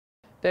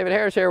David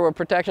Harris here with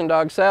Protection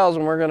Dog Sales,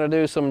 and we're going to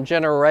do some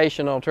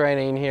generational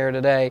training here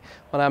today.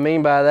 What I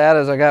mean by that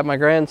is I got my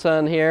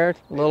grandson here,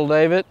 little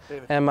David,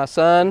 and my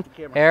son,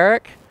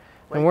 Eric,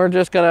 and we're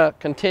just going to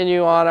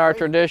continue on our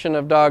tradition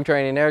of dog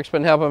training. Eric's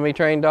been helping me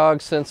train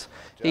dogs since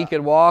he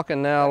could walk,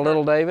 and now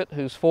little David,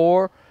 who's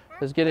 4,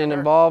 is getting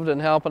involved in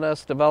helping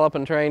us develop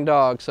and train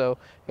dogs. So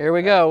here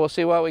we go. We'll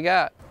see what we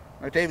got.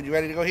 All right, David, you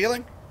ready to go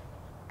heeling?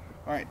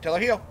 All right, tell her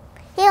heel.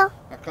 Heel.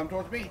 Now come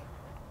towards me.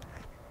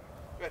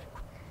 Good.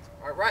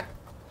 All right, run.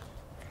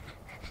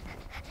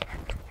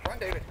 Run,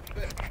 David.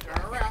 Good.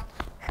 Turn around.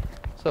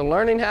 So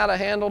learning how to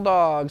handle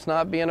dogs,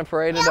 not being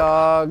afraid of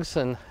dogs,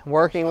 and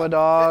working with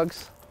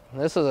dogs.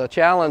 This is a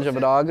challenge of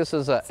a dog. This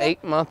is an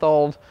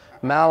 8-month-old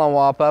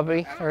Malinois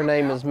puppy. Her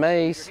name is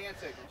Maze.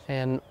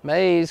 And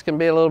Maze can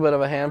be a little bit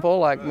of a handful,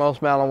 like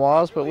most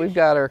Malinois, but we've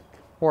got her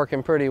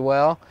working pretty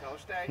well.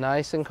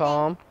 Nice and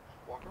calm.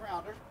 Walk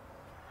around her.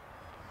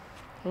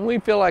 And we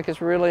feel like it's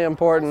really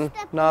important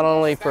not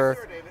only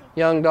for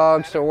young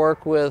dogs to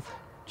work with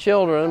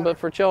children, but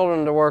for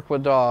children to work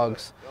with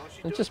dogs.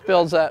 It just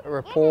builds that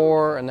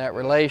rapport and that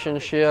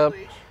relationship,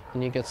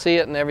 and you can see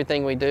it in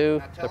everything we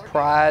do. The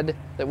pride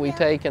that we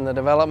take in the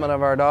development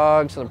of our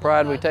dogs, and the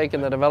pride we take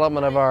in the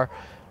development of our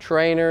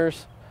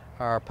trainers,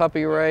 our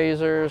puppy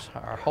raisers,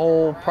 our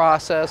whole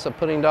process of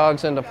putting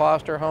dogs into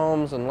foster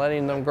homes and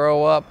letting them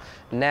grow up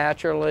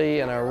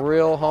naturally in a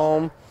real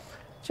home.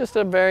 Just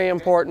a very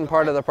important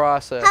part of the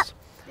process.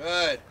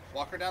 Good.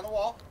 Walk her down the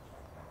wall.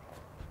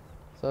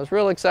 So it's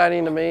real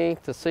exciting to me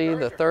to see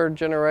the 3rd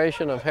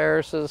generation of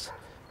Harrises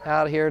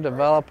out here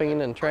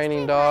developing and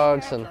training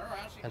dogs and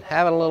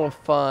having a little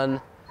fun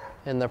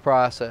in the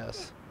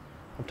process.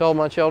 I've told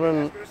my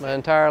children my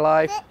entire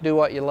life, do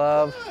what you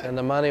love and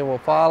the money will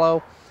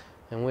follow,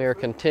 and we are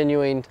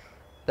continuing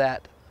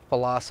that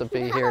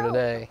philosophy here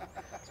today.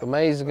 So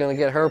Maze is going to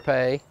get her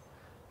pay.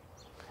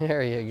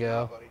 There you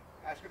go.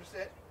 Ask her to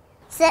sit.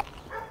 Sit.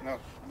 No,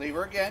 leave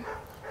her again.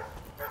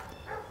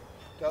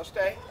 Tell her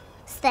stay.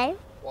 Stay.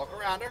 Walk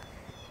around her.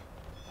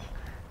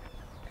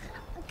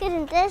 Look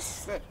at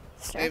this. Good.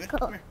 David,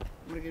 come here.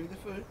 I'm going to give you the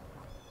food.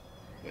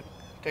 Good.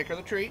 Take her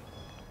the treat.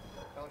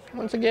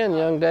 Once again,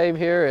 young Dave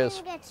here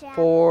is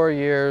 4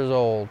 years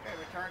old. Okay,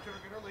 return to her,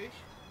 get her leash.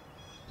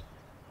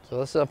 So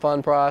this is a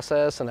fun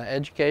process and an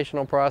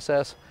educational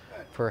process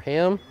for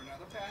him. Give her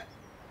another pat.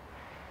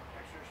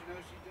 Make sure she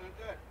knows she's doing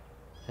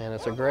good. And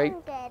it's a great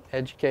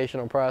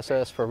educational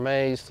process for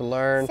Maze to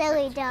learn.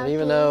 Silly And doggy.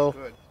 even though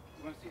Good.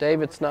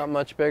 David's not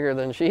much bigger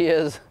than she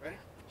is,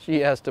 she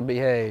has to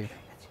behave.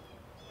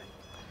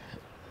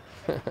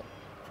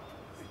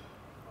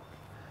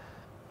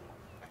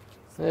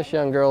 This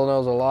young girl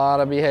knows a lot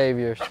of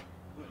behaviors. Hey,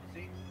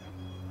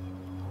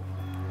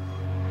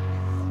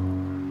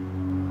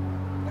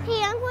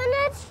 I'm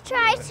gonna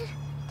try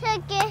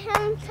to get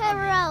him to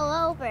roll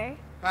over.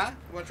 Huh?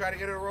 You want to try to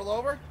get her to roll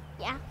over?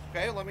 Yeah.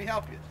 Okay, let me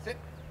help you. Sit.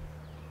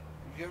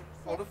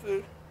 Hold the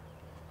food.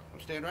 I'm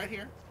staying right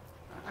here.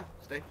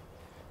 Stay.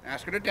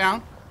 Ask her to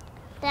down.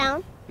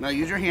 Down. Now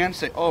use your hand.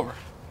 Say over.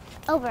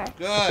 Over.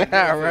 Good.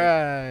 All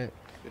right.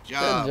 Good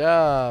job. Good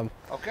job.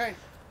 Okay.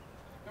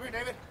 Come here,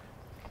 David.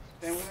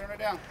 Stand with her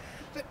down.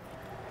 Sit.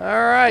 All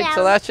right,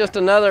 so that's just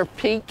another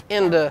peek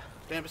into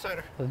Stand beside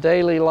her. the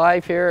daily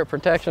life here at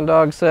Protection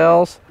Dog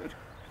Sales.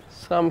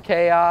 Some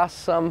chaos,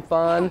 some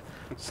fun,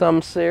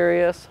 some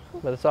serious,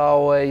 but it's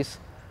always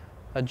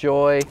a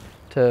joy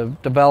to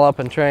develop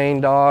and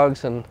train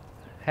dogs and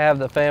have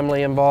the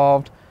family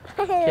involved.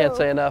 Can't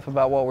say enough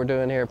about what we're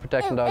doing here at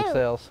Protection Dog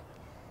Sales.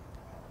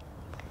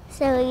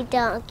 Silly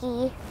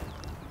doggy.